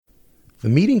The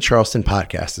Meeting Charleston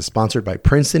podcast is sponsored by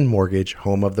Princeton Mortgage,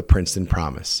 home of the Princeton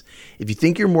Promise. If you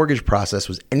think your mortgage process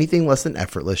was anything less than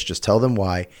effortless, just tell them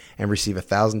why and receive a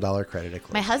 $1,000 credit at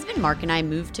closing. My husband Mark and I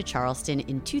moved to Charleston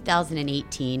in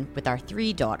 2018 with our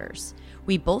 3 daughters.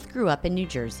 We both grew up in New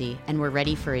Jersey and were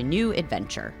ready for a new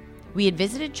adventure. We had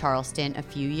visited Charleston a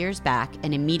few years back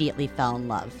and immediately fell in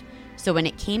love. So when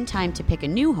it came time to pick a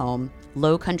new home,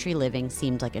 Low Country Living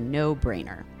seemed like a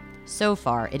no-brainer. So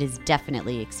far, it has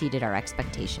definitely exceeded our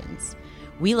expectations.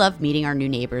 We love meeting our new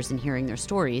neighbors and hearing their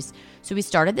stories, so we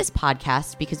started this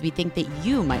podcast because we think that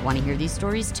you might want to hear these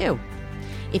stories too.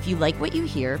 If you like what you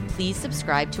hear, please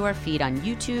subscribe to our feed on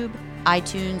YouTube,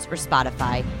 iTunes, or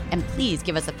Spotify, and please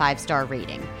give us a 5-star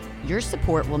rating. Your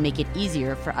support will make it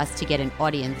easier for us to get an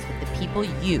audience with the people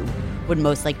you would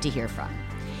most like to hear from.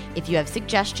 If you have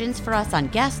suggestions for us on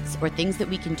guests or things that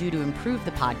we can do to improve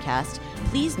the podcast,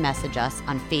 please message us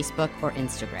on Facebook or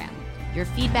Instagram. Your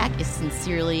feedback is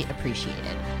sincerely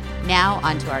appreciated. Now,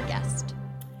 on to our guest.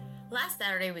 Last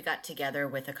Saturday, we got together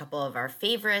with a couple of our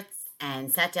favorites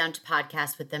and sat down to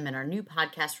podcast with them in our new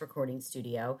podcast recording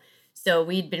studio. So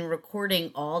we'd been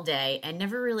recording all day and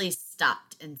never really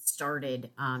stopped and started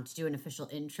to do an official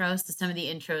intro. So some of the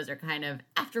intros are kind of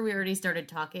after we already started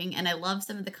talking. And I love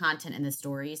some of the content and the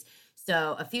stories.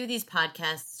 So a few of these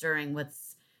podcasts during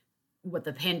what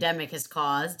the pandemic has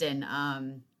caused and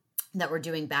that we're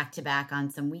doing back to back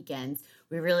on some weekends,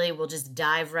 we really will just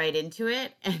dive right into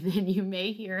it. And then you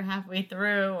may hear halfway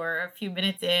through or a few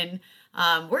minutes in,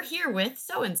 we're here with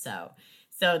so-and-so.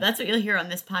 So that's what you'll hear on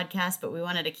this podcast, but we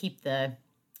wanted to keep the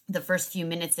first few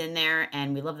minutes in there,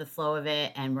 and we love the flow of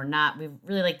it, and we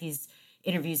really like these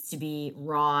interviews to be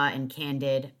raw and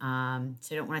candid, so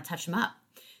we don't want to touch them up.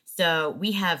 So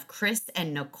we have Chris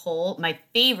and Nicole. My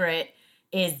favorite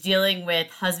is dealing with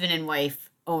husband and wife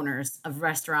owners of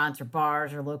restaurants or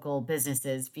bars or local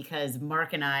businesses, because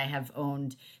Mark and I have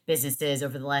owned businesses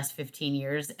over the last 15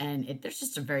 years, and there's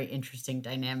just a very interesting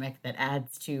dynamic that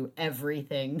adds to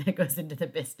everything that goes into the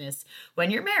business when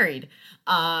you're married.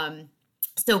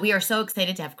 So we are so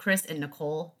excited to have Chris and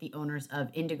Nicole, the owners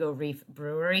of Indigo Reef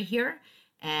Brewery, here.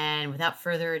 And without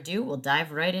further ado, we'll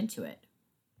dive right into it.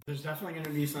 There's definitely going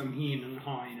to be some heen and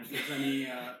hawing if there's any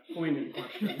pointed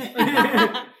questions.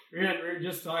 We're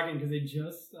just talking because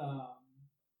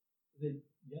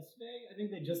yesterday, I think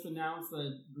they just announced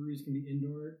that breweries can be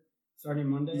indoor starting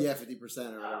Monday. Yeah,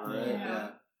 50% or whatever, right? Yeah.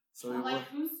 So who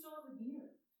stole the beer?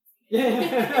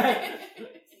 Yeah.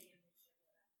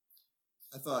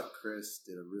 I thought Chris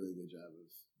did a really good job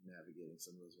of navigating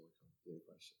some of those more complicated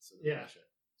questions. So yeah,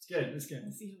 it's good. It's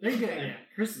good. Very good. Yeah,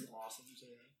 Chris is awesome.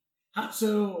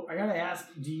 So I gotta ask,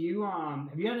 do you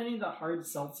have you had any of the hard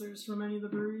seltzers from any of the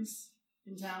breweries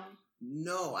in town?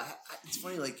 No, it's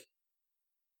funny. Like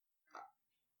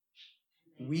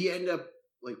we end up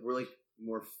we're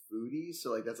more foodies,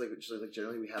 so that's just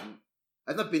generally we haven't.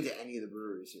 I've not been to any of the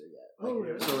breweries here yet. Oh,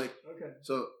 really? So okay.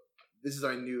 So this is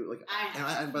our new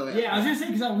and by the way, yeah, I was gonna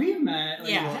say because we've met.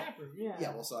 Yeah.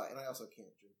 Yeah. Well, so and I also can't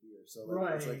drink beer, so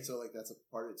right. It's that's a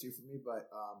part of it too for me. But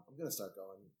I'm gonna start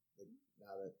going.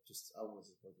 Now that I want to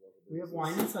support the local businesses. We have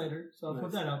wine and cider, so I'll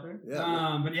put that out there.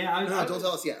 Yeah. But yeah, no, don't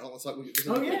tell us yet. Let's talk.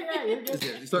 Yeah, you're good.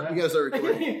 We gotta start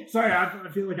recording. Sorry, I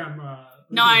feel like I'm.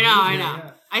 No, I know.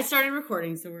 Yeah. I started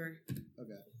recording, so we're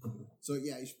okay. So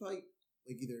yeah, you should probably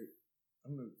either I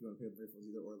don't know if you want to pick up earphones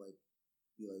either or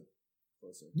be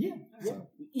closer. Yeah. So.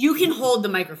 You can hold the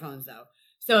microphones though.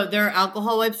 So there are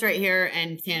alcohol wipes right here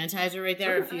and sanitizer right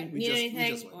there if you need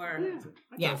anything.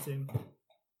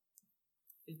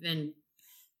 We've been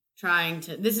trying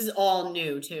to. This is all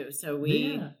new too. So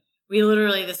we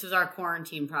literally, this was our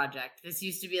quarantine project. This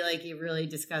used to be like a really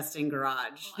disgusting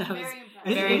garage. Well, that was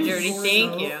very very dirty.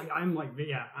 Thank you. I'm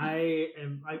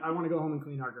I want to go home and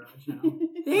clean our garage now.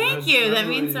 Thank you. That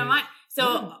means so much.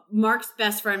 So Mark's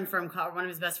best friend one of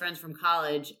his best friends from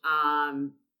college,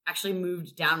 actually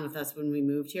moved down with us when we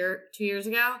moved here 2 years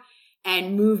ago,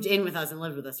 and moved in with us and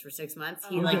lived with us for 6 months.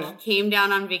 He came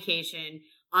down on vacation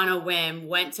on a whim,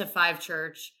 went to Five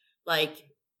Church,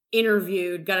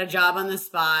 interviewed, got a job on the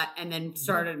spot, and then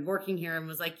started working here and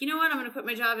was like, you know what, I'm going to quit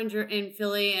my job in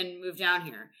Philly and move down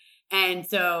here. And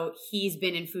so he's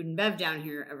been in food and bev down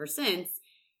here ever since.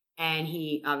 And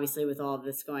he, obviously, with all of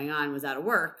this going on, was out of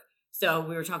work. So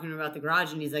we were talking about the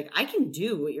garage, and he's like, I can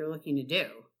do what you're looking to do.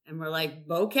 And we're like,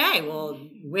 okay, well,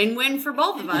 win-win for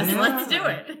both of us. Yeah. Let's do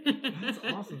it. That's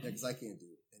awesome. Yeah, because I can't do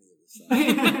any of this stuff.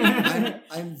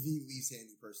 I'm the least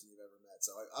handy person you've ever met.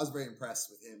 So I was very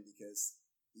impressed with him because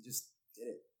he just did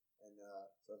it. And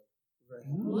so Very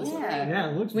happy. Yeah,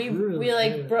 it looks We really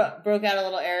like good. broke out a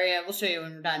little area. We'll show you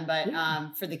when we're done.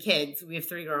 But for the kids, we have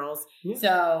 3 girls. Yeah.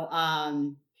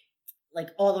 So like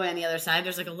all the way on the other side,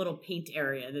 there's like a little paint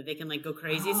area that they can like go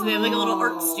crazy. So they have like a little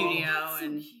art studio, That's so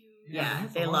and cute. yeah,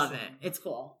 that's they love awesome. it. It's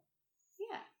cool.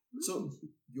 Yeah. So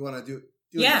you want to do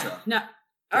the Yeah. intro? No.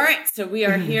 All right. So we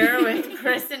are here with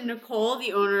Chris and Nicole,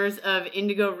 the owners of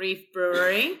Indigo Reef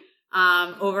Brewery,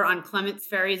 over on Clements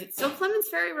Ferry. Is it still Clements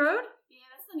Ferry Road? Yeah,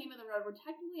 that's the name of the road. We're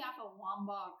technically off of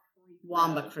Wamba Creek.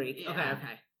 Wamba Road. Creek. Yeah.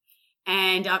 Okay.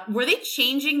 And were they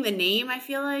changing the name? I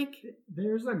feel like.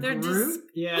 There's a They're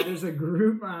group. Yeah, there's a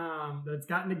group that's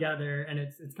gotten together, and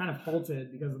it's kind of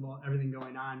halted because of everything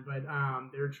going on. But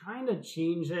they're trying to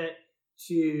change it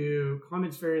to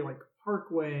Clements Ferry like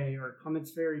Parkway or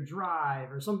Clements Ferry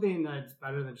Drive or something that's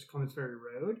better than just Clements Ferry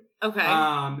Road. Okay.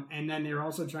 And then they're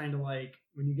also trying to, like,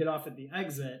 when you get off at the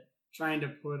exit, trying to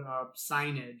put up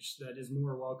signage that is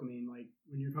more welcoming. Like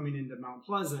when you're coming into Mount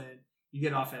Pleasant, you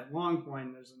get off at Long Point,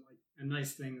 and there's a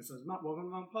nice thing that says "Welcome to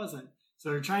Mount Pleasant."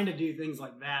 So they're trying to do things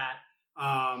like that,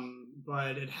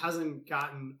 but it hasn't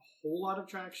gotten a whole lot of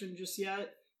traction just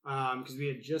yet because we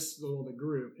had the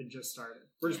group had just started.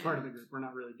 We're just part of the group. We're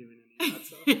not really doing any of that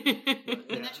stuff. And Yeah.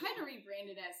 they're trying to rebrand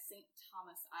it as St.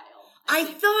 Thomas Isle. I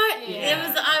think. thought Yeah. it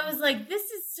was. I was like,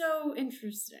 this is so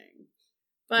interesting,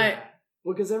 but. Yeah.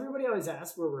 Well, because everybody always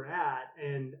asks where we're at,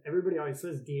 and everybody always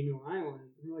says Daniel Island.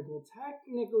 And we're like, well,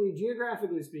 technically,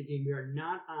 geographically speaking, we are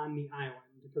not on the island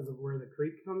because of where the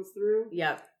creek comes through.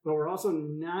 Yep. But we're also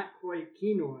not quite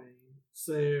Kenoi.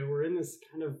 So we're in this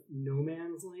kind of no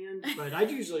man's land. But I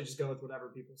usually just go with whatever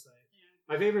people say.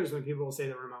 Yeah. My favorite is when people say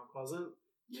that we're Mount Pleasant.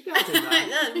 You gotta take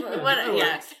that.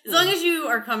 Yeah. As long as you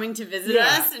are coming to visit Yeah.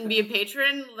 us and be a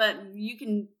patron, that you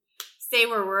can stay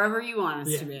wherever you want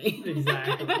us to be.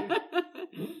 Exactly.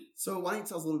 So why don't you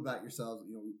tell us a little about yourselves?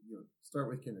 Start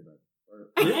with kindergarten,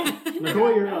 or Yeah.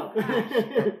 Nicole, you're up.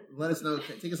 let us know.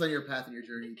 Take us on your path and your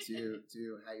journey to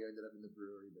how you ended up in the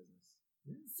brewery business.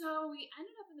 So we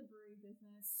ended up in the brewery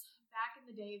business. Back in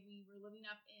the day, we were living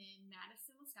up in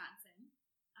Madison, Wisconsin.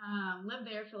 Lived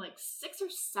there for like 6 or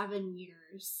 7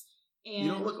 years. And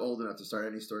You don't look old enough to start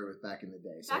any story with back in the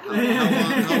day. So Back how in the day.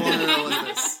 long ago was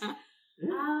this?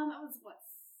 that was what,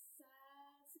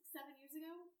 6, 7 years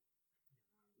ago?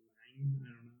 I don't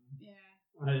know.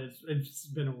 Yeah. It's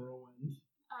been a whirlwind.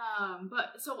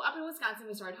 But so up in Wisconsin,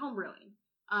 we started home brewing.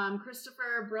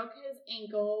 Christopher broke his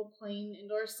ankle playing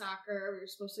indoor soccer. We were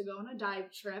supposed to go on a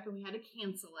dive trip, and we had to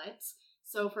cancel it.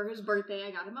 So for his birthday,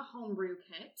 I got him a homebrew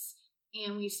kit,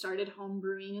 and we started home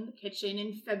brewing in the kitchen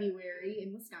in February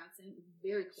in Wisconsin. It was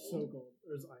very So cold. cold.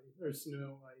 There's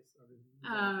snow, ice,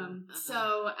 everything.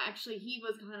 So actually, he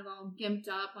was kind of all gimped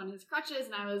up on his crutches,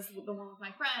 and I was the one with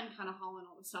my friend, kind of hauling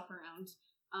all the stuff around.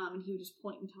 And he would just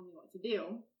point and tell me what to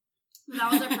do. And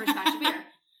that was our first batch of beer.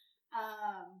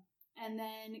 And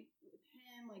then with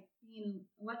him, like being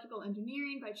electrical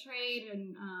engineering by trade,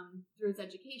 and through his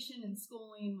education and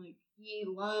schooling, like he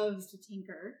loves to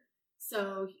tinker.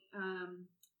 So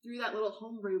through that little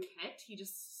homebrew kit, he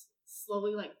just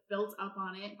slowly like built up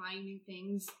on it, buying new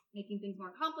things, making things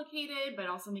more complicated, but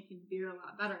also making beer a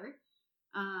lot better.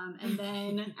 And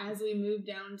then as we moved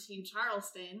down to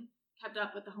Charleston, kept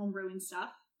up with the homebrewing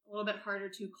stuff. A little bit harder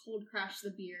to cold crash the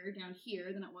beer down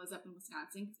here than it was up in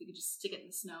Wisconsin because we could just stick it in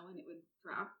the snow and it would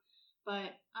drop.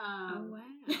 But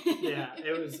Yeah,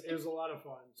 it was a lot of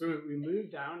fun. So we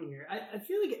moved down here. I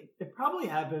feel like it probably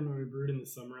happened when we brewed in the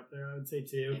summer up there, I would say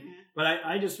too. But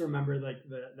I just remember like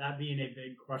that being a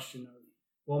big question of,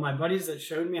 well, my buddies that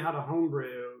showed me how to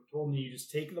homebrew told me you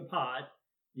just take the pot,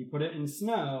 you put it in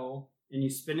snow, and you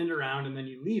spin it around, and then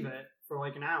you leave it for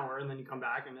like an hour, and then you come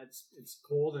back and it's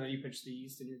cold, and then you pitch the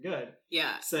yeast and you're good.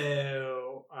 Yeah.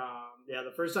 So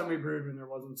the first time we brewed when there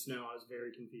wasn't snow, I was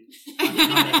very confused.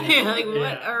 Like, what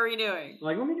Yeah. are we doing?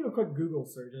 Like, let me do a quick Google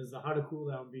search as to how to cool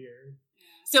down beer.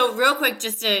 So real quick,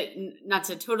 just to, not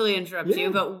to totally interrupt Yeah.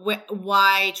 you, but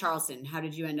why Charleston? How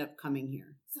did you end up coming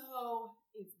here? so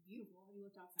it's beautiful. We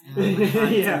looked outside. Oh my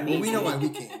God, it's Yeah. Well, we know why we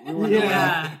amazing. came. We want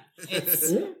Yeah. It's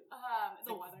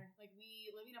The weather. Like we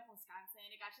living up in Wisconsin,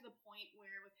 it got to the point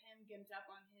where with him gimped up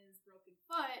on his broken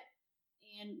foot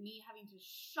and me having to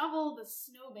shovel the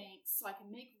snowbanks so I can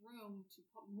make room to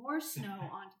put more snow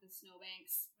onto the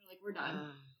snowbanks, we're like, we're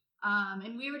done.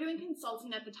 And we were doing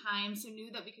consulting at the time, so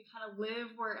knew that we could kind of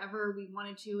live wherever we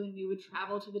wanted to, and we would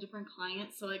travel to the different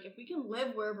clients. So like, if we can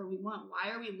live wherever we want,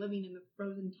 why are we living in the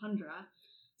frozen tundra?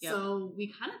 Yep. So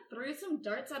we kind of threw some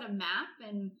darts at a map,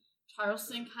 and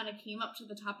Charleston kind of came up to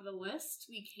the top of the list.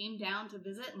 We came down to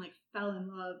visit and like fell in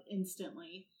love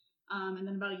instantly. And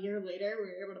then about a year later, we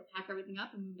were able to pack everything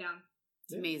up and move down.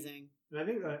 It's amazing. And I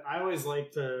think that I always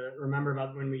like to remember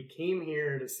about when we came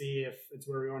here to see if it's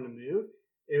where we want to move.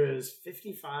 It was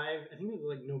 55, I think it was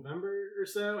like November or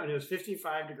so, and it was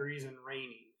 55 degrees and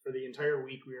raining for the entire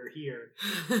week we were here.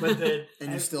 But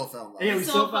And you still fell in love. Yeah, we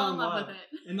Still still fell in love love with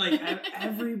it. And like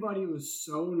everybody was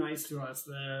so nice to us.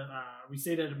 We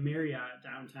stayed at a Marriott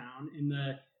downtown, and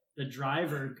the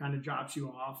driver kind of drops you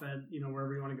off at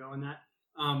wherever you want to go. And that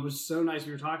was so nice.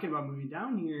 We were talking about moving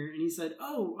down here, and he said,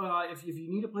 "Oh, if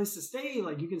you need a place to stay,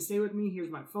 like you can stay with me.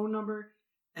 Here's my phone number."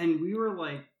 And we were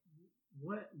like,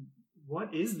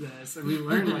 "What is this?" And we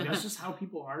learned like that's just how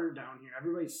people are down here.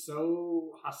 Everybody's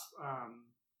so hospitable.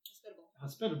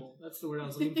 That's the word I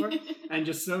was looking for. And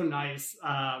just so nice.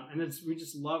 And we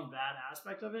just love that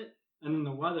aspect of it. And then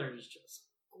the weather is just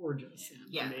gorgeous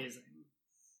and amazing.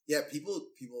 Yeah, people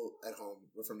at home,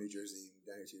 we're from New Jersey,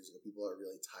 down here 2 years ago, people are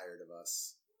really tired of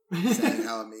us saying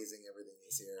how amazing everything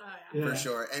is here. Oh, yeah. For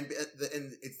sure. And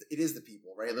it is the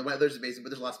people, right? The weather's amazing, but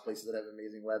there's lots of places that have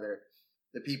amazing weather.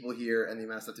 The people here and the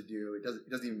amount of stuff to do, it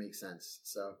doesn't even make sense.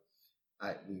 So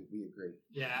we agree.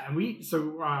 Yeah, and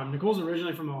Nicole's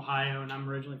originally from Ohio, and I'm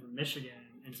originally from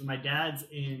Michigan, and so my dad's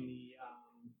in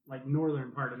the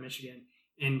northern part of Michigan,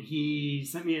 and he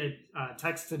sent me a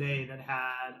text today that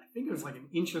had, I think it was like an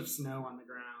inch of snow on the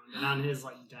ground and on his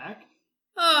deck,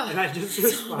 and I just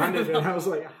responded, and I was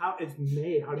like, it's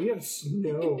May, how do you have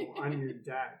snow on your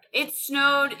deck? It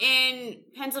snowed in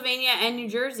Pennsylvania and New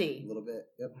Jersey. A little bit,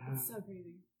 yep. It's so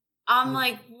crazy. I'm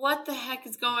like, what the heck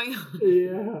is going on?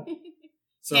 Yeah.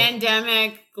 So,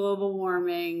 Pandemic, global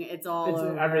warming, it's all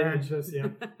over. Everything's just,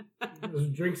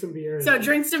 just drink some beer. So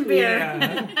drink some beer.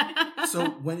 Yeah. so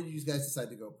when did you guys decide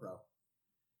to go pro?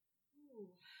 Ooh,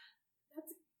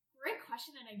 that's a great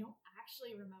question, and I don't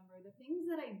actually remember. The things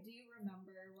that I do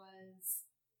remember was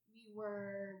we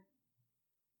were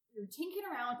tinkering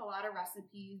around with a lot of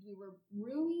recipes. We were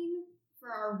brewing for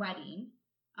our wedding.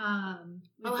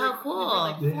 How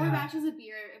cool. We were 4 batches of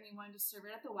beer, and we wanted to serve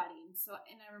it at the wedding. So,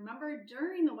 and I remember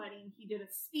during the wedding, he did a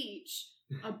speech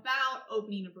about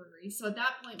opening a brewery. So at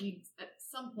that point, we at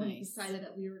some point decided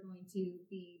that we were going to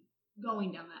be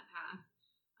going down that path.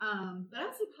 But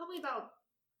I'd say probably about,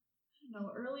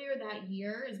 earlier that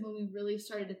year is when we really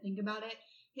started to think about it.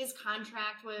 His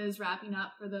contract was wrapping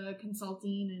up for the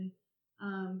consulting, and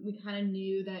we kind of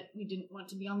knew that we didn't want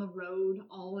to be on the road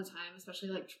all the time, especially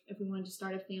if we wanted to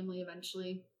start a family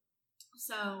eventually.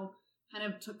 So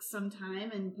kind of took some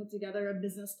time and put together a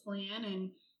business plan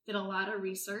and did a lot of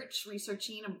research.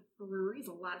 Researching a brewery is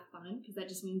a lot of fun because that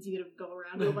just means you get to go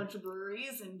around to a bunch of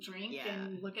breweries and drink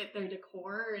and look at their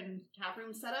decor and tap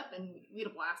room setup, and we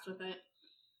had a blast with it.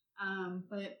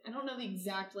 But I don't know the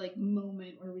exact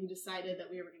moment where we decided that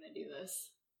we were going to do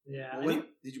this. Yeah. Well, when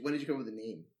did you come up with the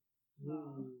name?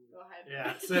 Go ahead.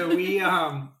 Yeah, so we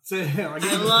I'll give you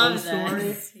the love full story.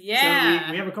 this. Yeah.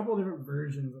 So we have a couple of different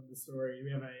versions of the story. We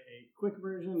have a quick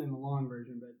version and a long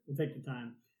version, but we'll take the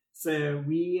time. So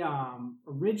we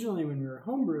originally, when we were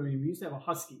homebrewing, we used to have a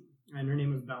husky, and her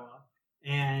name was Bella,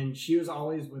 and she was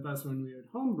always with us when we would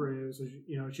homebrew. So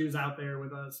she was out there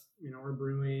with us. We're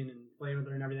brewing and playing with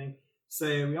her and everything.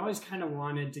 So we always kind of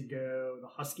wanted to go the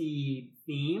husky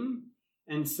theme.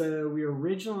 And so we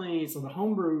originally, the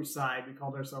homebrew side, we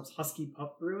called ourselves Husky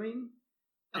Pup Brewing.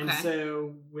 Okay. And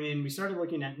so when we started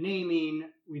looking at naming,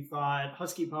 we thought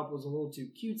Husky Pup was a little too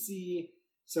cutesy.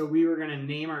 So we were going to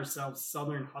name ourselves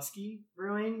Southern Husky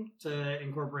Brewing to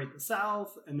incorporate the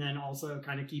South, and then also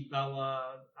kind of keep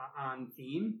Bella on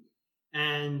theme.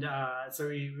 And so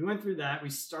we went through that. We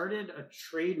started a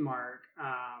trademark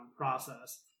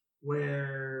process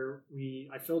where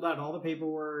I filled out all the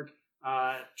paperwork.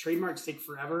 Trademarks take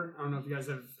forever. I don't know if you guys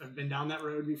have been down that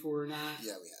road before or not.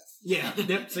 Yeah, we have.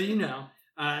 Yeah, yep, so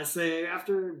so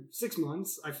after 6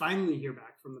 months, I finally hear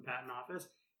back from the patent office,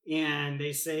 and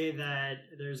they say that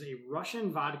there's a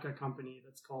Russian vodka company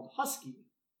that's called Husky,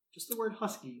 just the word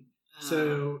Husky.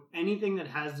 So anything that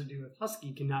has to do with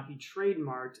Husky cannot be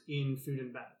trademarked in food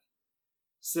and bev.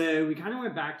 So we kind of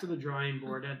went back to the drawing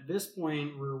board. At this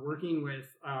point, we're working with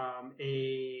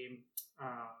a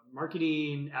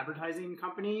marketing advertising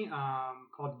company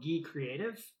called Gee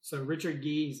Creative. So Richard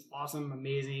Gee's awesome,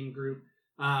 amazing group.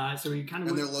 So we kind of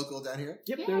and they're local down here.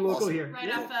 Yep, they're local awesome. here. Right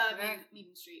Yeah. off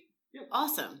Meaden Street. Yep.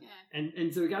 Awesome. Yeah.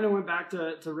 And so we kind of went back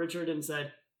to Richard and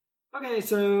said, okay,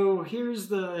 so here's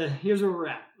where we're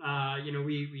at.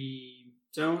 We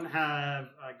don't have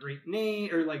a great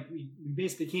name, or we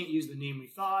basically can't use the name we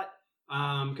thought.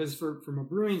 Because from a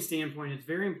brewing standpoint, it's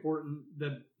very important.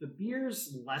 The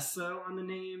beers less so on the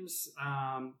names.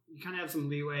 You kind of have some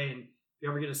leeway, and you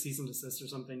ever get a cease and desist or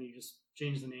something, you just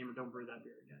change the name or don't brew that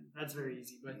beer again. That's very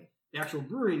easy. But the actual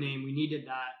brewery name, we needed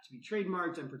that to be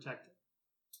trademarked and protected.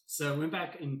 So we went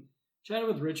back and chatted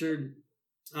with Richard.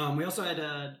 We also had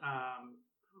I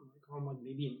call him like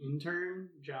maybe an intern,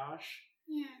 Josh.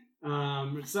 Yeah.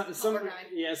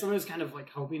 Someone was kind of like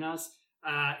helping us.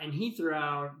 And he threw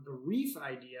out the reef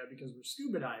idea because we're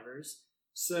scuba divers.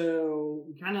 So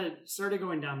we kind of started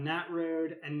going down that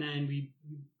road. And then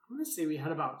I want to say we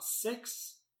had about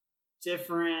 6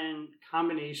 different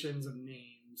combinations of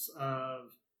names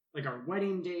of like our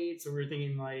wedding date. So we were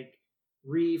thinking like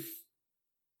Reef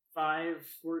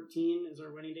 5/14 is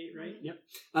our wedding date, right? Yep.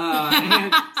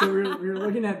 And so we were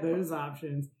looking at those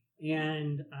options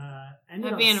and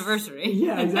happy anniversary.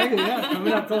 Yeah, exactly. Yeah,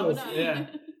 coming up close. Yeah,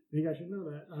 I think I should know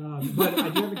that. But I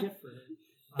do have a gift for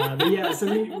her. But yeah, so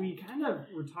we kind of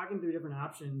were talking through different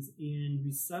options and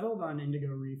we settled on Indigo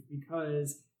Reef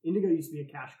because indigo used to be a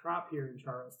cash crop here in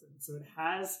Charleston. So it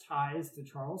has ties to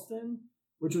Charleston,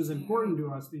 which was important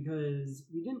to us because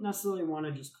we didn't necessarily want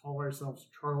to just call ourselves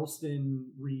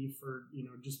Charleston Reef or,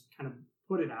 just kind of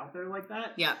put it out there like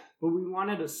that. Yeah. But we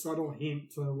wanted a subtle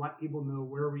hint to let people know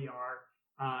where we are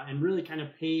and really kind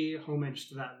of pay homage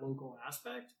to that local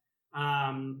aspect.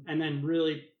 And then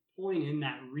really pulling in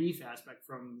that reef aspect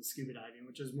from scuba diving,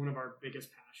 which is one of our biggest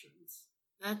passions.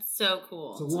 That's so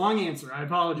cool. It's a long answer. I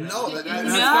apologize. No, that's kind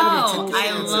of a I total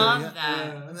answer. love Yeah.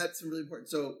 that. And that's really important.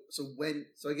 So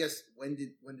I guess when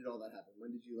did all that happen?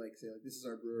 When did you like say like this is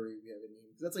our brewery, we have a name?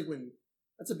 Because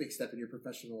that's a big step in your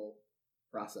professional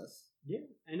process. Yeah,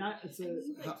 and I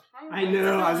I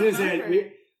know. I was gonna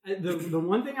say the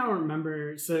one thing I'll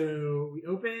remember. So we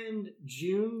opened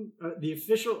June. The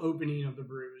official opening of the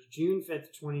brewery was June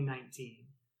 5th, 2019.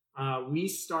 We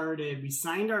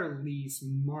signed our lease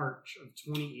March of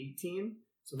 2018.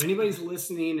 So if anybody's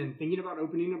listening and thinking about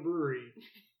opening a brewery,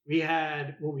 we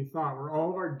had what we thought were all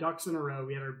of our ducks in a row.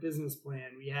 We had our business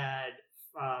plan. We had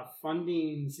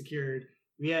funding secured.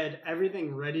 We had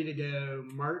everything ready to go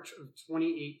March of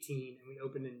 2018, and we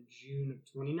opened in June of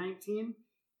 2019.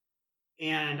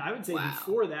 And I would say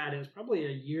before that, it was probably a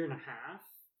year and a half.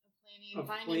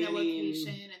 Finding a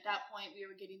location. At that point, we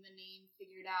were getting the name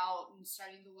figured out and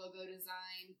starting the logo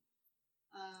design.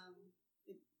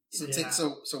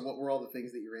 So what were all the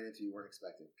things that you ran into you weren't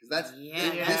expecting? Because that's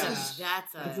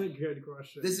a good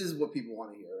question. This is what people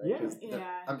want to hear, right?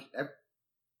 Yeah.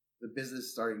 The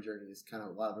business starting journey is kind of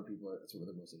a lot of other people. That's what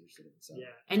they're most interested in. So.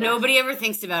 Yeah, and nobody ever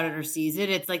thinks about it or sees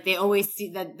it. It's like they always see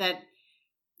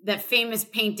that famous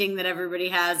painting that everybody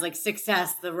has, like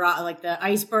success, like the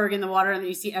iceberg in the water, and then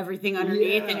you see everything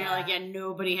underneath, and you're like,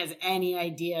 nobody has any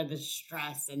idea the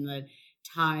stress and the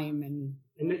time and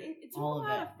it's all of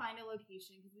it. It took a lot to find a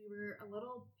location because we were a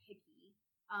little picky.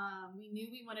 We knew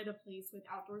we wanted a place with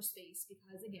outdoor space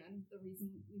because, again, the reason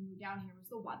we moved down here was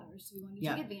the weather, so we wanted to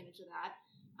take advantage of that.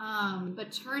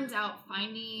 But turns out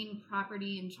finding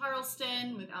property in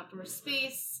Charleston with outdoor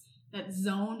space that's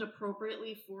zoned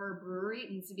appropriately for a brewery,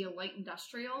 it needs to be a light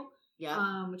industrial,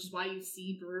 which is why you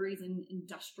see breweries in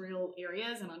industrial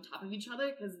areas and on top of each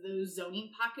other because those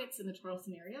zoning pockets in the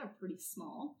Charleston area are pretty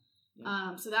small.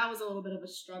 So that was a little bit of a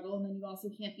struggle. And then you also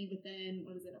can't be within,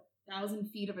 1,000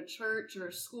 feet of a church or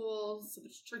a school. So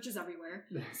there's churches everywhere.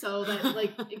 So that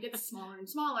it gets smaller and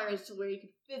smaller as to where you could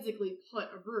physically put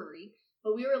a brewery.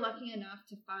 But we were lucky enough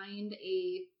to find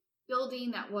a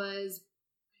building that was,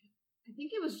 I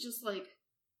think it was just like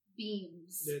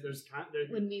beams. There's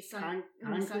when we signed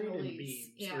concrete the and lease.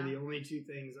 beams were the only two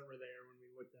things that were there when we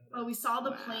looked at it. Oh, we saw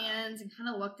the plans and kind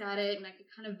of looked at it, and I could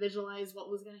kind of visualize what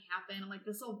was going to happen. I'm like,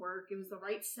 this will work. It was the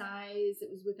right size.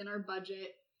 It was within our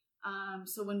budget.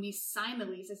 So when we signed the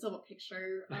lease, I still have a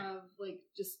picture of like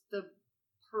just the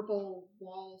purple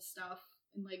wall stuff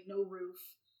and like no roof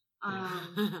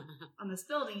on this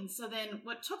building. So then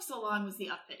what took so long was the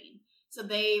upfitting. So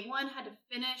they had to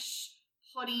finish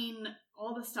putting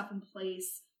all the stuff in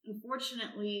place.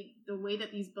 Unfortunately, the way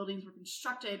that these buildings were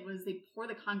constructed was they pour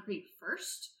the concrete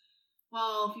first.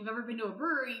 Well, if you've ever been to a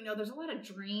brewery, you know there's a lot of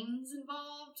drains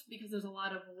involved because there's a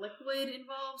lot of liquid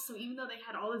involved. So even though they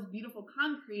had all this beautiful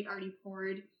concrete already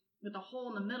poured with a hole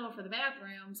in the middle for the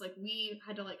bathrooms, like we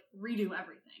had to like redo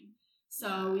everything.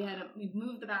 So we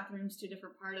moved the bathrooms to a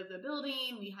different part of the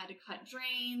building. We had to cut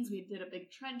drains. We did a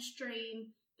big trench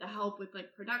drain to help with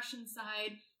like production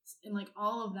side and like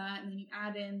all of that. And then you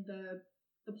add in the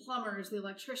plumbers, the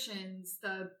electricians,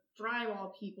 the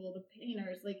drywall people, the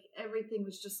painters, like everything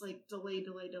was just like delay.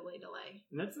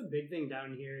 And that's the big thing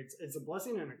down here. It's a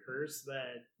blessing and a curse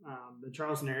that the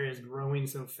Charleston area is growing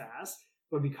so fast.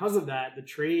 But because of that, the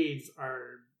trades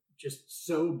are just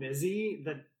so busy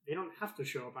that they don't have to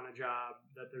show up on a job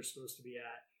that they're supposed to be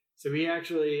at. So we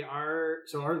actually our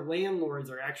landlords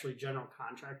are actually general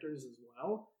contractors as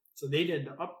well. So they did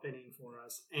the upfitting for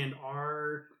us, and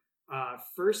our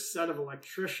first set of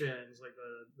electricians, like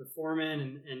the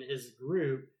foreman and his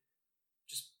group,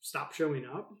 just stopped showing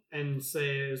up, and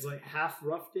say it was like half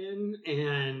roughed in,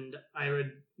 and I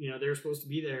would, they were supposed to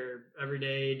be there every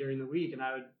day during the week, and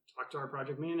I would talk to our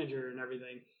project manager and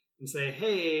everything and say,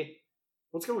 hey,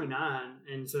 what's going on?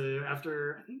 And so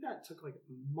after, I think that took like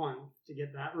a month to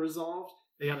get that resolved,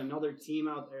 they got another team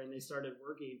out there and they started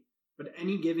working. But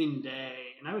any given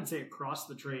day, and I would say across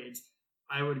the trades,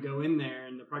 I would go in there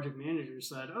and the project manager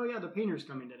said, oh yeah, the painter's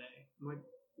coming today. I'm like,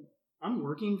 I'm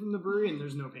working from the brewery and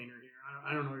there's no painter here.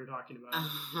 I don't know what you're talking about.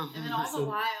 And then all the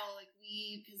while,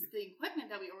 because the equipment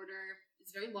that we order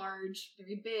is very large,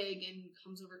 very big, and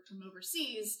comes over from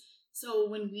overseas. So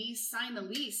when we signed the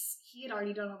lease, he had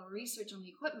already done all the research on the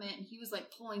equipment, and he was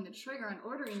like pulling the trigger on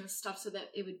ordering this stuff so that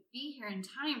it would be here in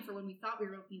time for when we thought we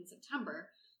were opening in September.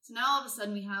 So now all of a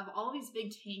sudden we have all these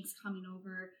big tanks coming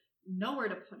over, nowhere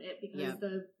to put it because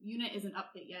the unit isn't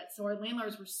upfit yet. So our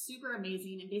landlords were super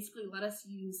amazing and basically let us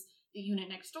use the unit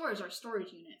next door as our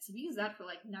storage unit. So we used that for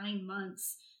like 9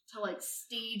 months to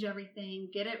stage everything,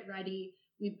 get it ready.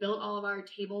 We built all of our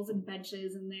tables and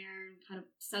benches in there and kind of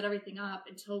set everything up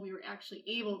until we were actually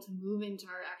able to move into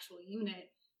our actual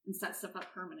unit and set stuff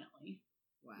up permanently.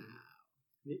 Wow.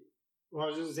 Well, I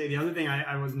was just going to say, the other thing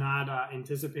I was not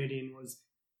anticipating was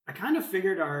I kind of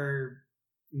figured our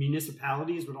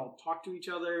municipalities would all talk to each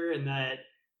other and that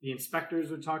the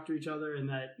inspectors would talk to each other and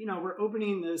that, we're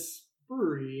opening this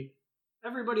brewery.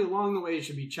 Everybody along the way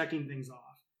should be checking things off.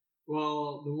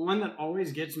 Well, the one that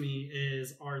always gets me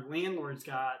is our landlords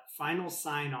got final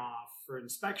sign off for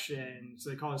inspection. So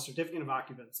they call it a certificate of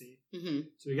occupancy. Mm-hmm.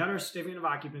 So we got our certificate of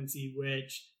occupancy,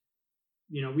 which,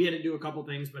 we had to do a couple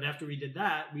things, but after we did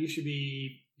that, we should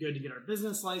be good to get our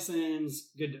business license,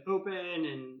 good to open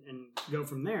and go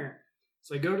from there.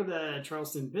 So I go to the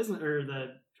Charleston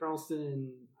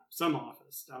Sum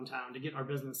office downtown to get our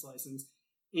business license.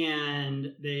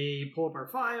 And they pull up our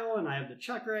file and I have the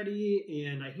check ready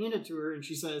and I hand it to her and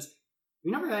she says,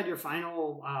 we never had your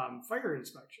final fire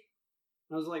inspection.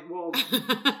 And I was like, well,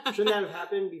 shouldn't that have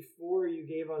happened before you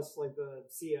gave us the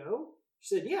CO?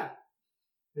 She said, yeah.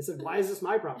 I said, why is this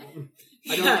my problem?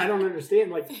 I don't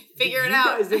understand. Figure it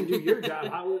out. You guys didn't do your job.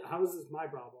 How is this my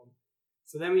problem?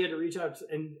 So then we had to reach out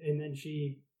and then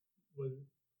she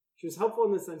was helpful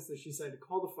in the sense that she said,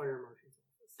 call the fire marshal's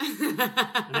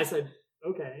office. And I said,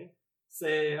 okay. So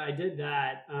I did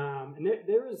that. And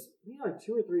there was maybe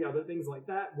 2 or 3 other things like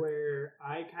that where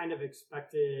I kind of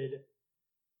expected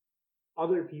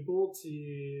other people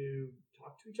to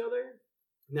talk to each other.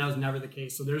 And that was never the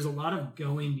case. So there's a lot of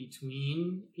going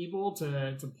between people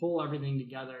to pull everything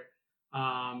together.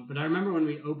 But I remember when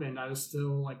we opened, I was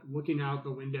still looking out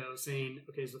the window saying,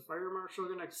 okay, is the fire marshal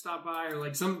going to stop by?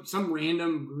 Or some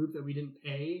random group that we didn't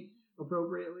pay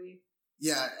appropriately.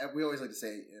 Yeah, we always like to say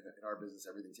in our business,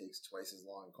 everything takes twice as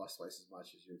long and costs twice as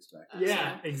much as you expect.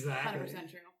 Yeah, exactly. 100%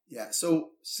 true. Yeah, so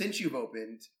since you've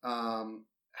opened,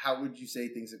 how would you say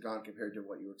things have gone compared to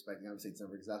what you were expecting? I would say it's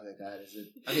never exactly like that. Is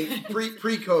it?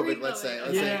 Pre-COVID, let's say.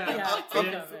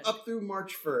 Up through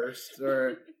March 1st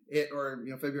or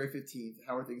February 15th.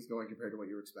 How are things going compared to what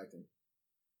you were expecting?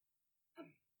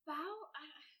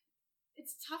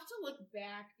 It's tough to look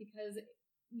back because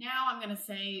now I'm going to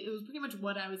say it was pretty much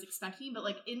what I was expecting, but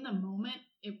in the moment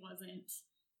it wasn't.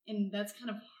 And that's kind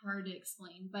of hard to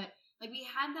explain. But we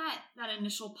had that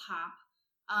initial pop.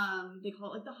 They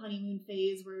call it the honeymoon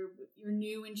phase where you're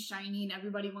new and shiny and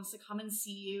everybody wants to come and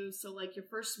see you. So your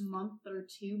first month or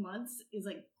 2 months is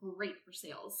great for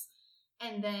sales.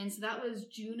 And then, so that was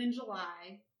June and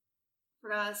July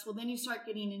for us. Well, then you start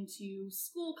getting into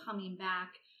school coming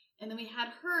back and then we had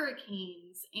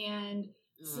hurricanes and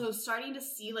so starting to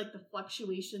see the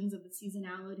fluctuations of the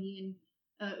seasonality and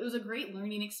it was a great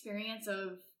learning experience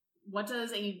of what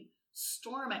does a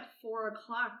storm at 4:00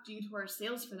 do to our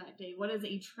sales for that day? What does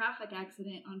a traffic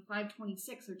accident on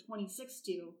 526 or 26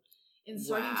 do? And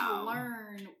starting to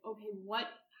learn, okay,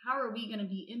 how are we going to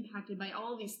be impacted by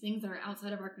all of these things that are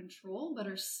outside of our control, but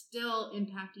are still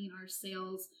impacting our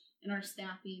sales and our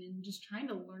staffing and just trying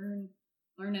to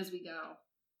learn as we go.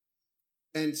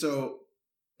 And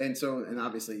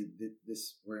obviously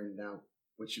this we're in now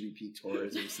what should be peak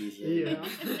tourism season.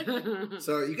 Yeah.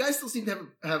 So you guys still seem to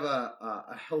have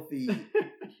a healthy,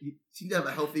 you seem to have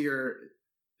a healthier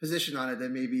position on it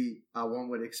than maybe one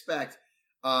would expect.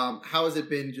 How has it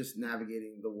been just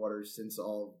navigating the waters since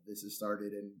all of this has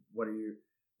started, and what are you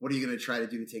going to try to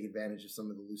do to take advantage of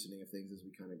some of the loosening of things as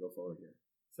we kind of go forward here?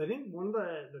 So I think one of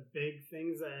the big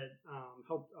things that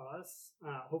helped us,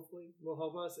 hopefully will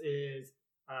help us, is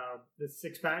the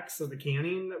 6-packs, so the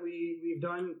canning that we've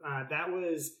done. That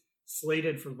was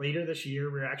slated for later this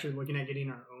year. We're actually looking at getting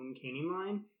our own canning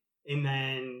line and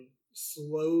then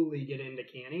slowly get into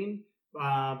canning.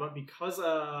 But because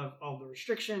of all the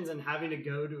restrictions and having to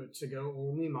go to a to-go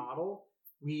only model,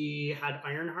 we had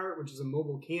Ironheart, which is a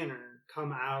mobile canner,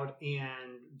 come out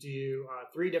and do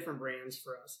 3 different brands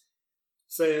for us.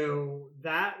 So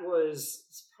that was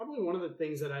probably one of the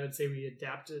things that I would say we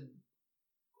adapted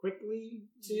quickly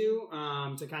to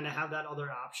kind of have that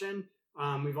other option.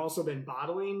 We've also been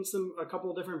bottling a couple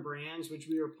of different brands, which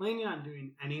we were planning on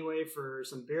doing anyway for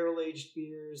some barrel-aged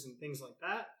beers and things like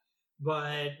that.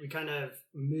 But we kind of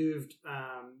moved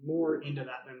more into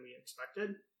that than we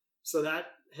expected. So that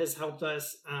has helped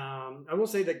us. I will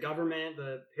say the government,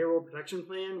 the payroll protection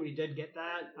plan, we did get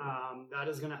that. That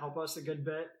is going to help us a good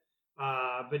bit.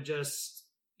 But just,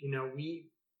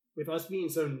 with us being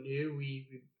so new,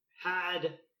 we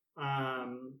had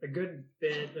a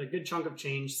good chunk of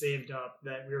change saved up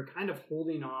that we were kind of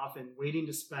holding off and waiting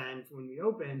to spend when we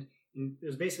opened. And it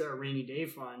was basically our rainy day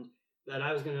fund that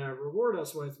I was going to reward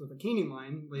us with a canning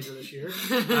line later this year.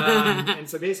 And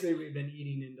so basically we've been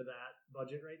eating into that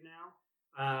budget right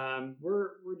now.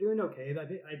 We're doing okay.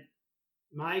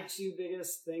 My 2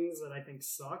 biggest things that I think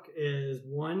suck is,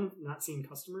 one, not seeing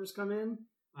customers come in.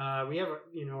 We have,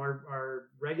 our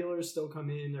regulars still come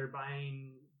in. They're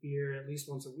buying beer at least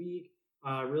once a week,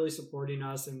 really supporting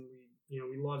us. And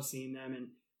we love seeing them. And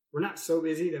we're not so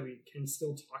busy that we can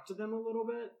still talk to them a little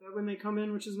bit when they come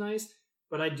in, which is nice.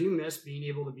 But I do miss being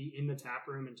able to be in the tap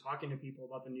room and talking to people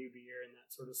about the new beer and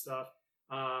that sort of stuff.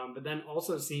 But then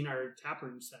also seeing our tap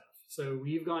room staff. So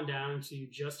we've gone down to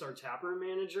just our taproom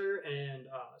manager and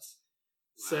us.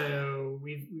 Wow. So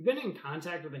we've been in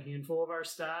contact with a handful of our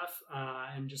staff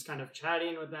and just kind of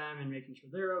chatting with them and making sure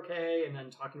they're okay, and then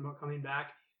talking about coming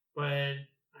back. But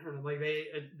I don't know,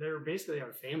 they're basically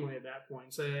our family at that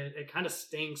point. So it kind of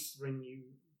stinks when we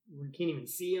can't even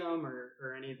see them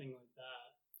or anything like that.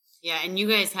 Yeah, and you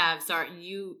guys have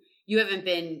you haven't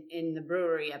been in the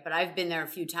brewery yet, but I've been there a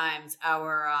few times.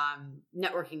 Our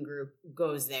networking group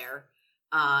goes there.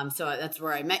 So that's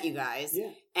where I met you guys. Yeah.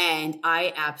 And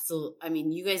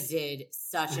you guys did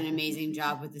such an amazing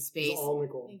job with the space. It's all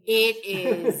Nicole. It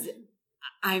is,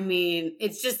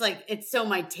 it's just it's so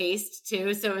my taste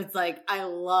too. So it's I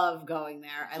love going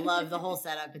there. I love the whole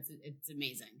setup. It's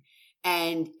amazing.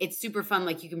 And it's super fun.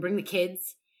 You can bring the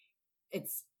kids.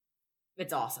 It's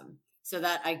awesome. So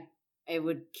that it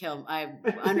would kill. I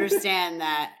understand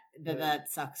that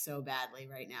sucks so badly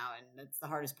right now, and that's the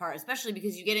hardest part, especially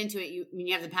because you get into it.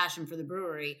 You have the passion for the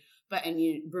brewery, and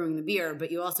you brewing the beer,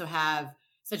 but you also have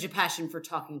such a passion for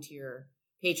talking to your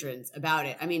patrons about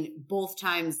it. Both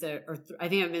times I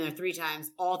think I've been there 3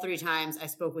 times. All 3 times I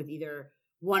spoke with either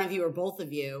one of you or both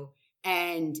of you,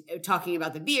 and talking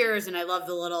about the beers. And I love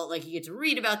the little you get to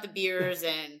read about the beers,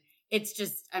 and it's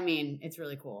just it's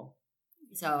really cool.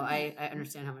 So I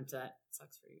understand how much that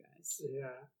sucks for you guys. Yeah.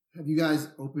 Have you guys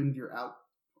opened your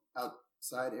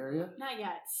outside area? Not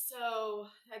yet. So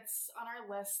that's on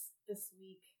our list this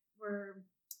week. We're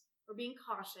being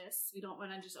cautious. We don't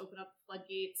want to just open up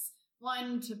floodgates.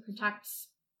 One, to protect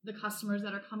the customers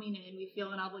that are coming in. We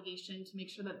feel an obligation to make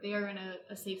sure that they are in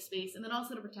a safe space, and then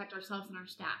also to protect ourselves and our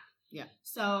staff. Yeah.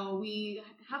 So we've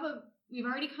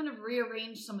already kind of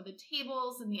rearranged some of the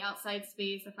tables in the outside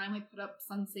space. I finally put up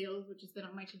sun sails, which has been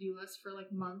on my to-do list for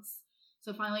months.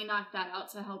 So finally knocked that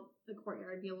out to help the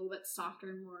courtyard be a little bit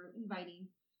softer and more inviting.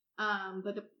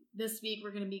 But this week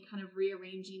we're going to be kind of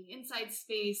rearranging the inside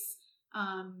space,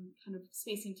 kind of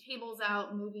spacing tables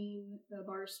out, moving the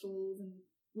bar stools, and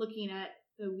looking at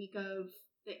the week of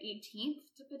the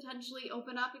 18th to potentially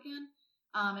open up again.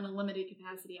 In a limited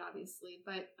capacity, obviously,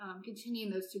 but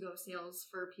continuing those to-go sales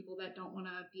for people that don't want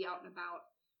to be out and about.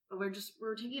 But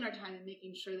we're taking our time and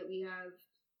making sure that we have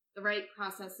the right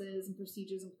processes and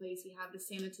procedures in place. We have the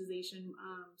sanitization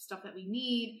stuff that we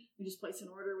need. We just place an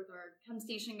order with our chem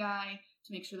station guy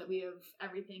to make sure that we have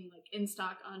everything in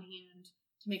stock on hand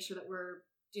to make sure that we're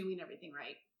doing everything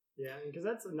right. Yeah, because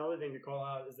that's another thing to call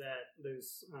out is that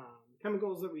those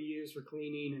chemicals that we use for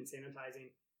cleaning and sanitizing,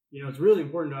 it's really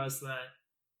important to us that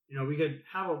we could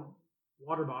have a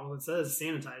water bottle that says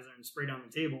sanitizer and sprayed on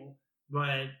the table,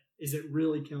 but is it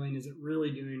really killing? Is it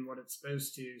really doing what it's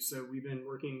supposed to? So we've been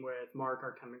working with Mark,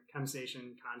 our chem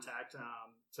station contact,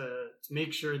 to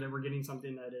make sure that we're getting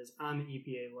something that is on the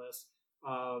EPA list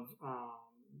of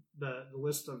the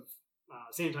list of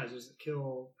sanitizers that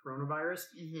kill coronavirus.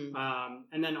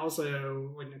 And then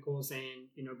also, like Nicole was saying,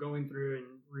 going through and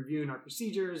reviewing our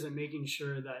procedures and making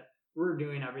sure that we're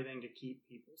doing everything to keep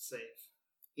people safe.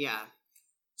 Yeah.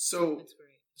 So That's great.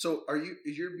 So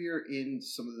is your beer in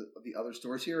some of the other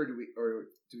stores here, or do we go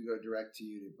direct to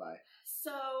you to buy?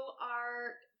 So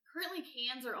our currently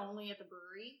cans are only at the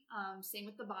brewery. Same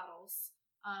with the bottles.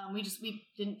 We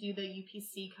didn't do the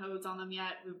UPC codes on them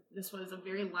yet. This was a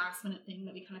very last minute thing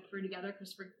that we kind of threw together.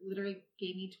 Christopher literally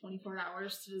gave me 24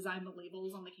 hours to design the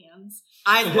labels on the cans.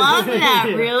 I love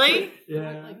that. Really?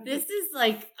 Yeah. This is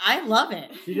I love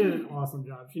it. She did an awesome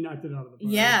job. She knocked it out of the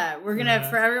park. Yeah, we're gonna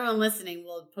for everyone listening,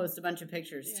 we'll post a bunch of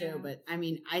pictures Yeah. too. But I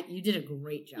mean, you did a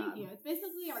great job. Thank you. It's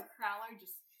basically our crowler,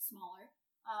 just smaller.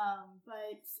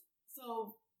 But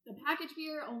so the packaged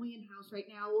beer only in house right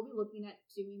now. We'll be looking at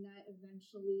doing that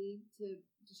eventually to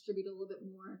distribute a little bit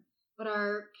more. But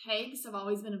our kegs have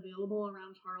always been available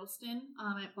around Charleston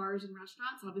at bars and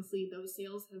restaurants. Obviously, those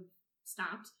sales have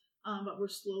stopped, but we're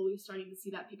slowly starting to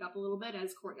see that pick up a little bit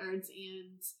as courtyards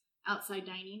and outside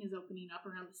dining is opening up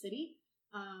around the city.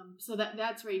 So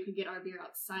that's where you could get our beer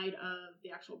outside of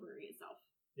the actual brewery itself.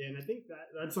 Yeah, and I think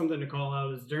that's something to call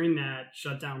out is during that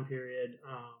shutdown period,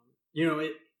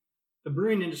 the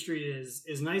brewing industry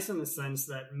is nice in the sense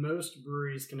that most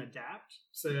breweries can adapt.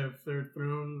 So if they're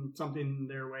thrown something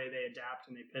their way, they adapt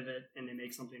and they pivot and they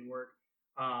make something work.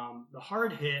 The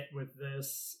hard hit with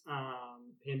this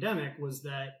pandemic was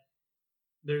that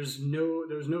there was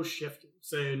no shifting.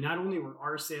 So not only were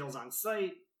our sales on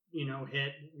site,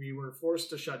 hit, we were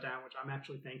forced to shut down, which I'm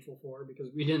actually thankful for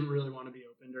because we didn't really want to be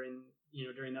open during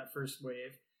that first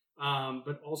wave.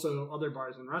 But also other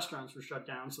bars and restaurants were shut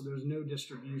down, so there was no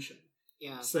distribution.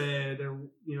 Yeah. So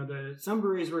some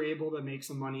breweries were able to make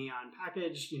some money on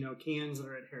packaged, cans that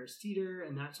are at Harris Teeter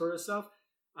and that sort of stuff.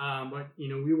 But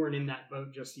we weren't in that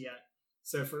boat just yet.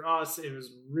 So for us, it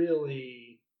was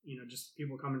really, just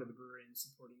people coming to the brewery and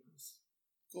supporting us.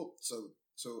 Cool.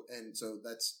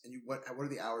 What are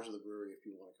the hours of the brewery if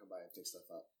people want to come by and pick stuff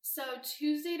up? So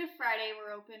Tuesday to Friday,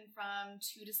 we're open from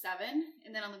 2 to 7.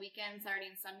 And then on the weekend, Saturday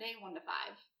and Sunday, 1 to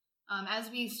 5. As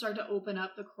we start to open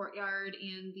up the courtyard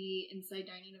and the inside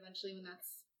dining eventually when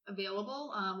that's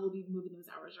available, we'll be moving those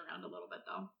hours around a little bit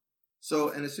though. So,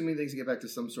 and assuming things get back to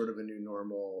some sort of a new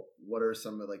normal, what are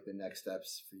some of the next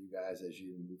steps for you guys as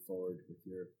you move forward with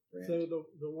your brand? So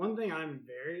the one thing I'm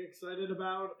very excited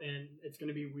about, and it's going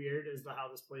to be weird as to how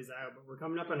this plays out, but we're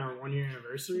coming up on our 1-year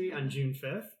anniversary on June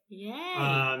 5th.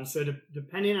 Yay! So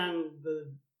depending on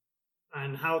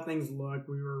how things look,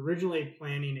 we were originally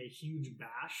planning a huge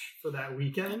bash for that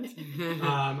weekend.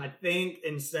 I think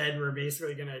instead we're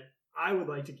basically I would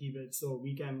like to keep it still a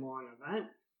weekend long event,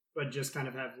 but just kind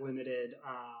of have limited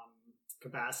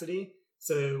capacity.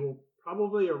 So we'll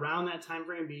probably around that time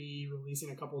frame be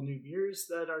releasing a couple new beers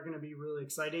that are going to be really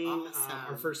exciting. Awesome.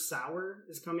 Our first sour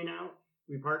is coming out.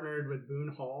 We partnered with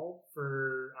Boone Hall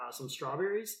for some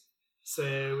strawberries.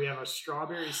 So we have a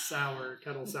strawberry sour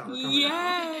kettle sour coming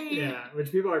out. Yeah,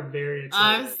 which people are very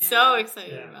excited. I'm so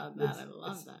excited about that. I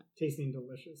love that. Tasting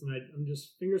delicious, and I'm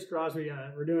just fingers crossed.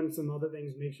 We're doing some other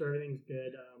things to make sure everything's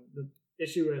good. The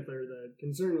issue with or the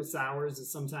concern with sours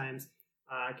is sometimes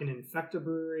it can infect a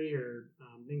brewery or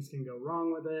things can go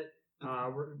wrong with it.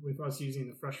 With us using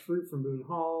the fresh fruit from Boone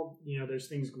Hall, there's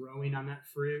things growing on that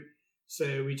fruit.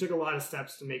 So we took a lot of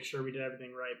steps to make sure we did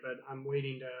everything right, but I'm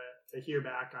waiting to hear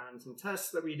back on some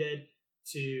tests that we did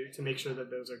to make sure that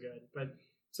those are good. But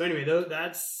so anyway,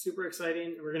 that's super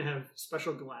exciting. We're going to have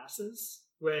special glasses,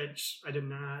 which I did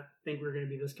not think we were going to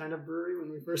be this kind of brewery when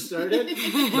we first started.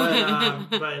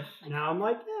 but now I'm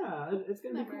like, yeah, it's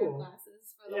going to be cool.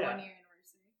 Glasses for the 1-year anniversary.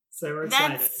 So we're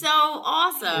excited. That's so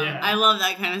awesome. Yeah. I love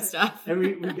that kind of stuff. And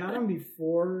we got them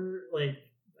before, I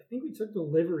think we took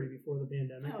delivery before the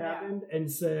pandemic happened. Yeah.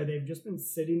 And so they've just been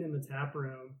sitting in the tap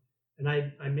room. And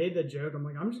I made the joke. I'm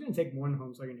like, I'm just going to take one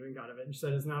home so I can drink out of it. And she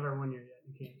said, it's not our 1 year yet.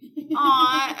 You can't.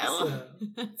 Aw,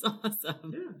 that's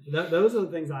awesome. Yeah, those are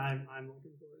the things I'm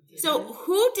looking forward to. So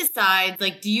who decides,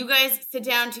 do you guys sit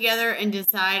down together and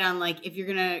decide on, if you're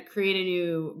going to create a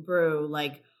new brew,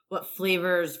 what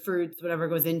flavors, fruits, whatever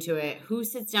goes into it? Who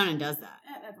sits down and does that?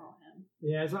 That's all him.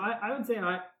 Yeah, so I would say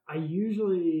I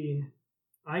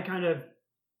kind of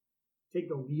take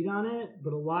the lead on it,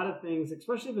 but a lot of things,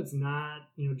 especially if it's not,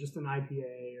 just an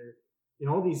IPA or,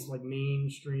 all these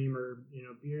mainstream or,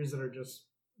 beers that are just,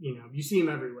 you see them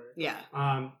everywhere. Yeah.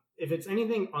 If it's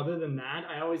anything other than that,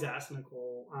 I always ask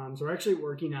Nicole. So we're actually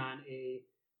working on a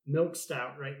milk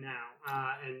stout right now.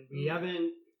 And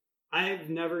I've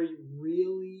never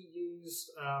really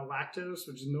used lactose,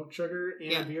 which is milk sugar,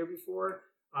 in a beer before.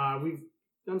 We've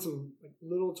done some like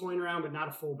little toying around, but not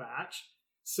a full batch.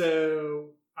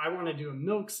 So I want to do a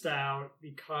milk stout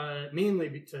because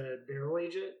mainly to barrel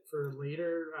age it for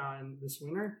later this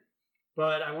winter.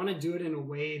 But I want to do it in a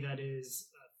way that is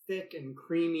thick and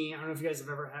creamy. I don't know if you guys have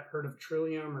ever heard of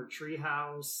Trillium or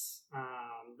Treehouse.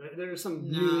 There are some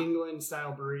New England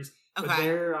style breweries, but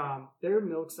their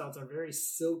milk stouts are very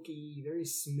silky, very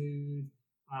smooth.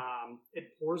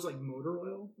 It pours like motor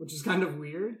oil, which is kind of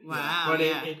weird. Wow! But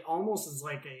it almost is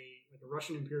like a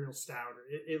Russian Imperial Stout.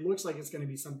 It looks like it's going to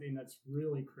be something that's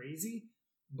really crazy,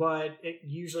 but it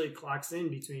usually clocks in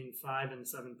between 5 and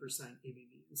 7%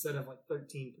 ABV instead of like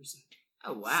 13%.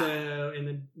 Oh wow! So in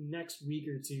the next week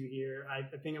or two here, I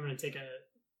think I'm going to take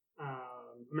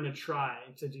I'm going to try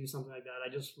to do something like that.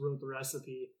 I just wrote the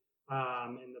recipe,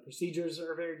 and the procedures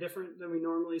are very different than we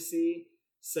normally see.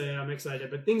 So I'm excited.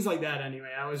 But things like that, anyway,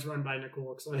 I always run by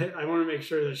Nicole because I want to make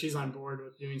sure that she's on board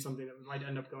with doing something that might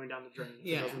end up going down the drain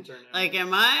if it doesn't turn out. Like,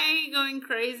 am I going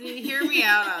crazy? Hear me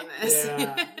out on this.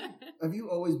 Yeah. Have you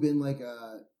always been like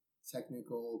a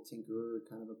technical tinkerer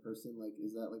kind of a person? Like,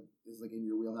 is like in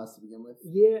your wheelhouse to begin with?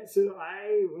 Yeah, so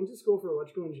I went to school for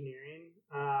electrical engineering.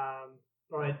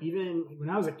 But even when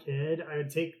I was a kid, I would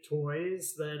take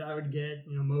toys that I would get,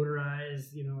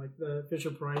 motorized, like the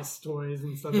Fisher-Price toys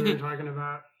and stuff that we were talking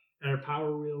about, and our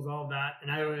Power Wheels, all of that.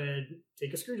 And I would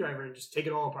take a screwdriver and just take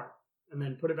it all apart and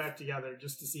then put it back together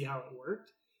just to see how it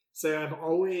worked. So I've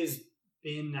always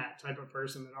been that type of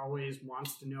person that always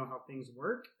wants to know how things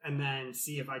work and then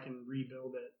see if I can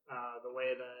rebuild it the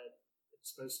way that it's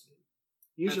supposed to be.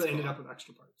 Usually ended up with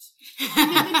extra parts.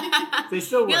 They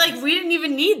still work. You're like, we didn't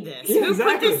even need this. Yeah, Who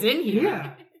put this in here?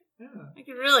 Yeah. I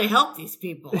could really help these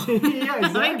people. Yeah,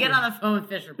 exactly. Let me get on the phone with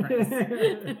Fisher-Price.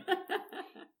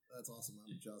 That's awesome.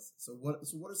 I'm jealous. So what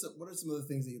are some of the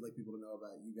things that you'd like people to know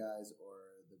about you guys or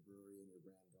the brewery and your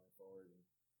brand going forward?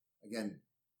 And again,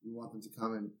 we want them to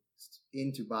come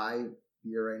in to buy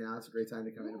beer right now. It's a great time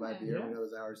to come in to buy beer. Yeah. We know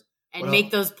those hours. And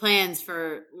make those plans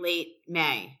for late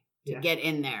May to get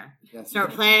in there. Yes.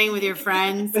 Start planning with your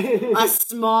friends. A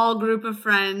small group of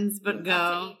friends, but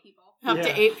go. Up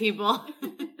to 8 people.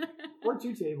 Or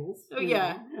 2 tables. Oh,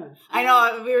 yeah. I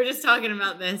know. We were just talking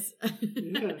about this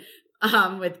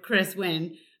with Chris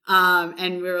Wynn.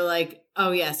 And we were like,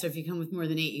 oh, yeah, so if you come with more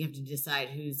than 8, you have to decide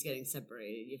who's getting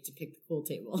separated. You have to pick the pool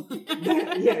table.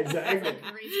 Yeah, exactly.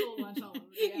 Great school lunch all over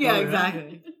again. Yeah,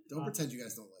 exactly. Don't pretend you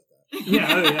guys don't like that.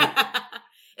 Yeah.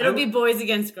 It'll be boys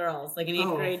against girls, like an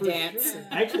 8th grade dance. Sure.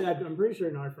 Actually, I'm pretty sure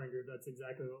in our friend group, that's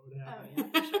exactly what would happen. Oh,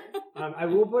 yeah, for sure. I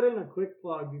will put in a quick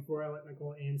plug before I let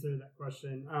Nicole answer that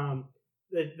question.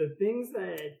 The things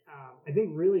that I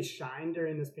think really shined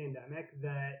during this pandemic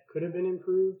that could have been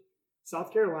improved,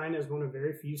 South Carolina is one of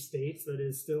very few states that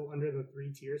is still under the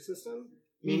 3-tier system,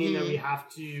 meaning that we have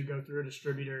to go through a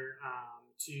distributor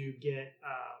to get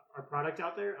our product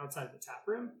out there outside of the tap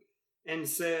room. And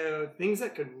so things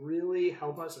that could really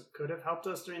help us or could have helped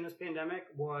us during this pandemic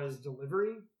was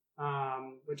delivery,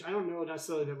 which I don't know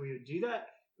necessarily that we would do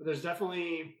that, but there's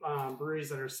definitely breweries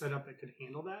that are set up that could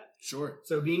handle that. Sure.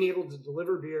 So being able to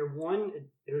deliver beer, one,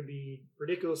 it would be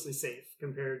ridiculously safe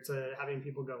compared to having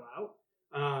people go out.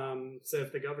 So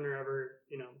if the governor ever,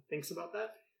 thinks about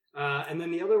that. And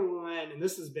then the other one, and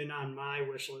this has been on my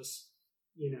wish list,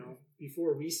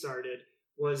 before we started,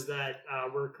 was that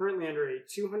we're currently under a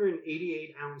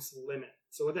 288-ounce limit.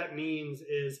 So what that means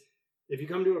is if you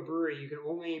come to a brewery, you can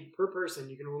only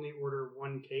order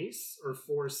 1 case or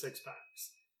 4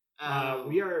 6-packs.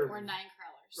 We are... Or 9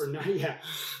 crowlers. Or 9, yeah.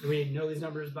 We know these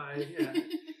numbers by...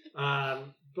 Yeah.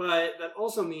 But that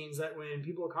also means that when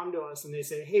people come to us and they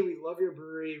say, hey, we love your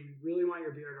brewery, we really want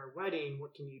your beer at our wedding,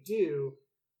 what can you do?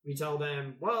 We tell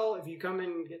them, well, if you come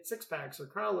and get 6-packs or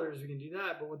crowlers, we can do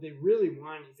that. But what they really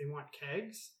want is they want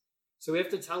kegs. So we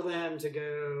have to tell them to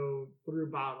go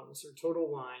through bottles or Total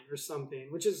Wine or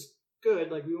something, which is good.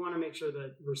 Like, we want to make sure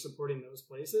that we're supporting those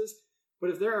places.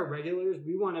 But if there are regulars,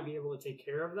 we want to be able to take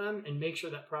care of them and make sure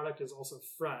that product is also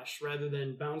fresh rather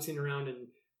than bouncing around in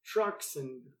trucks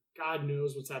and God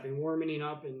knows what's happening, warming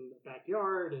up in the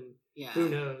backyard and who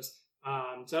knows.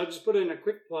 So I'll just put in a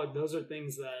quick plug. Those are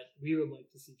things that we would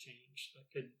like to see change that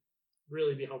could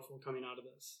really be helpful coming out of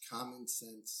this. Common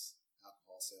sense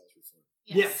alcohol sales reform.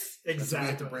 Yes, exactly. We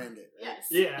have to brand it, right?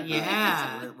 Yes.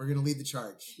 Yeah. So we're going to lead the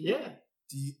charge. Yeah.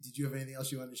 Did you have anything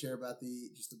else you wanted to share about the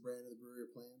brand of the brewery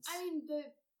or plans? I mean,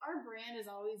 our brand has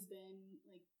always been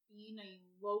like being a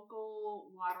local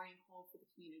watering hole for the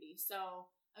community. So,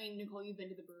 I mean, Nicole, you've been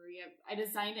to the brewery. I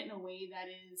designed it in a way that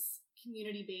is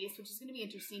community-based, which is going to be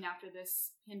interesting after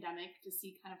this pandemic to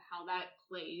see kind of how that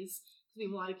plays. We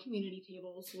have a lot of community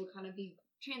tables, so we'll kind of be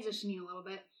transitioning a little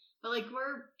bit. But, like,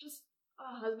 we're just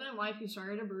a husband and wife who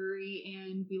started a brewery,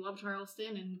 and we love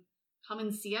Charleston, and come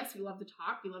and see us. We love to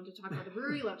talk. We love to talk about the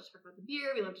brewery. We love to talk about the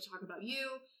beer. We love to talk about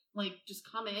you. Like, just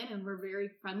come in, and we're very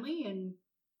friendly, and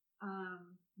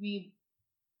we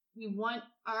want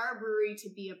our brewery to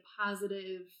be a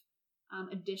positive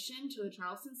addition to the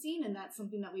Charleston scene, and that's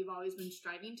something that we've always been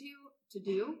striving to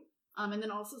do. And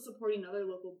then also supporting other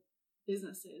local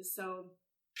businesses. So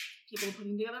people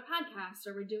putting together podcasts,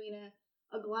 or we're doing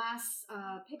a glass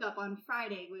pickup on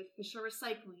Friday with Fisher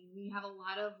Recycling. We have a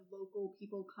lot of local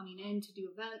people coming in to do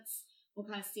events. We'll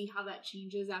kind of see how that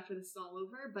changes after this is all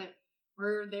over, but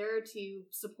we're there to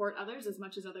support others as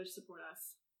much as others support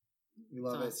us. We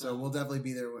love it. So we'll definitely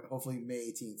be there, hopefully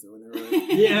May 18th or whenever.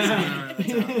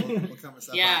 We'll come and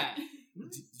stop by.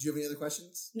 Did you have any other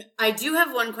questions? I do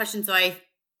have one question. So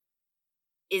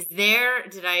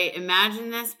did I imagine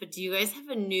this, but do you guys have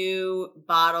a new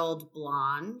bottled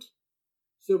blonde?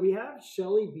 So we have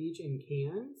Shelly Beach in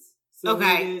cans. So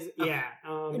okay.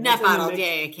 Not bottled.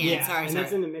 Yeah, can. Yeah, sorry.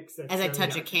 That's in the mix. As I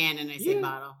touch a can and I say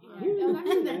bottle. Yeah. It was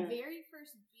actually the very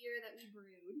first beer that we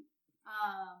brewed.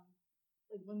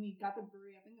 Like when we got the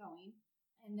brewery up and going.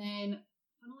 And then,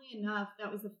 funnily enough,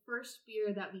 that was the first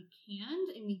beer that we canned,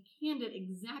 and we canned it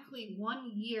exactly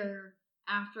 1 year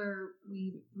after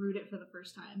we brewed it for the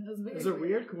first time. It was a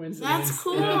weird coincidence. That's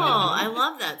cool. I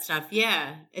love that stuff.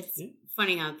 Yeah. It's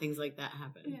funny how things like that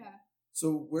happen. Yeah.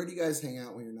 So where do you guys hang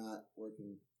out when you're not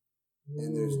working?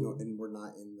 And we're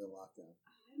not in the lockdown?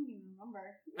 I don't even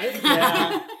remember.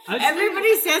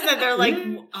 Everybody says that. They're like,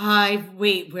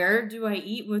 wait, where do I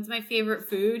eat? What's my favorite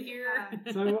food here?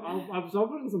 So I'll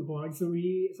put in some plugs. So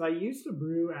I used to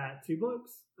brew at Two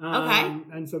Blokes. Okay.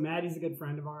 And so Maddie's a good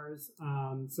friend of ours.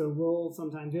 So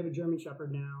we have a German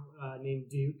Shepherd now named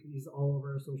Duke. He's all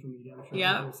over our social media. I'm sure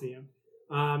you'll see him.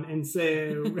 And so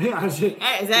is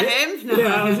that him? No.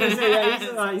 Yeah, I was gonna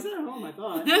say he's at home, I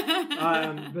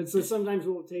thought. But so sometimes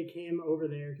we'll take him over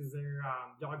there because they're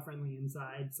dog friendly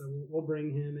inside. So we'll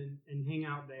bring him and hang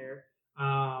out there.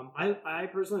 I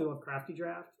personally love Crafty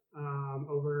Draft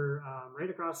over right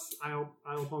across Isle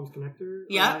Palms Connector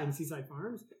in Seaside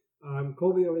Farms.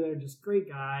 Colby over there, just great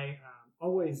guy.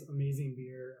 Always amazing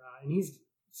beer, and he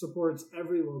supports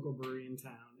every local brewery in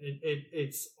town.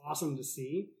 It's awesome to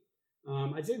see.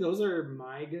 I'd say those are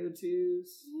my go-tos.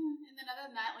 Yeah, and then other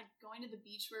than that, like going to the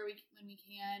beach when we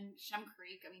can, Shem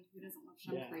Creek. I mean, who doesn't love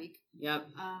Shem Creek?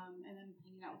 Yep. And then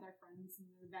hanging out with our friends in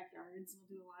their backyards. We'll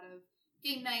do a lot of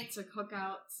game nights or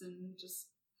cookouts and just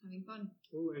having fun.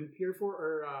 Ooh, and Pier 4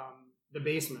 or the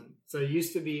basement. So it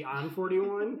used to be on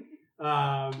 41.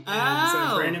 So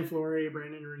Brandon Flory,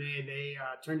 Brandon Renee, they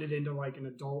turned it into like an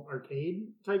adult arcade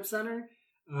type center.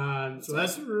 So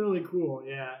that's really cool.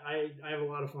 Yeah, I have a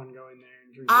lot of fun going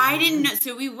there. I didn't know.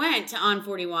 So we went to On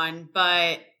 41,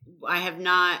 but I have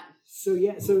not. So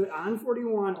On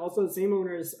 41, also the same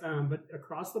owners, but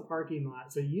across the parking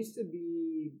lot. So it used to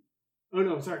be. Oh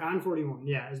no, sorry, On 41.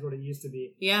 Yeah, is what it used to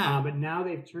be. Yeah. But now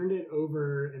they've turned it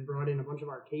over and brought in a bunch of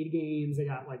arcade games. They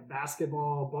got like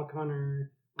basketball, Buck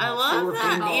Hunter. I love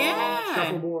that. Pinball,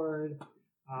 shuffleboard.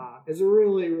 It's a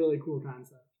really, really cool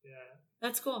concept. Yeah.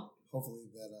 That's cool. Hopefully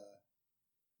that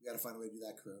we got to find a way to do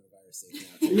that coronavirus safe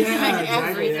now.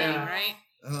 Everything,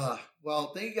 right?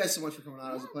 Well, thank you guys so much for coming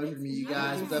on. It was a pleasure to meet you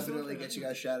guys. We'll definitely get you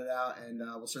guys shouted out, and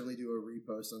we'll certainly do a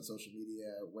repost on social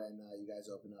media when you guys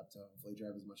open up to hopefully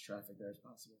drive as much traffic there as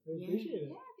possible. I appreciate it.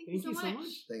 Yeah, thank you so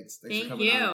much. Thanks Thank for coming you. on.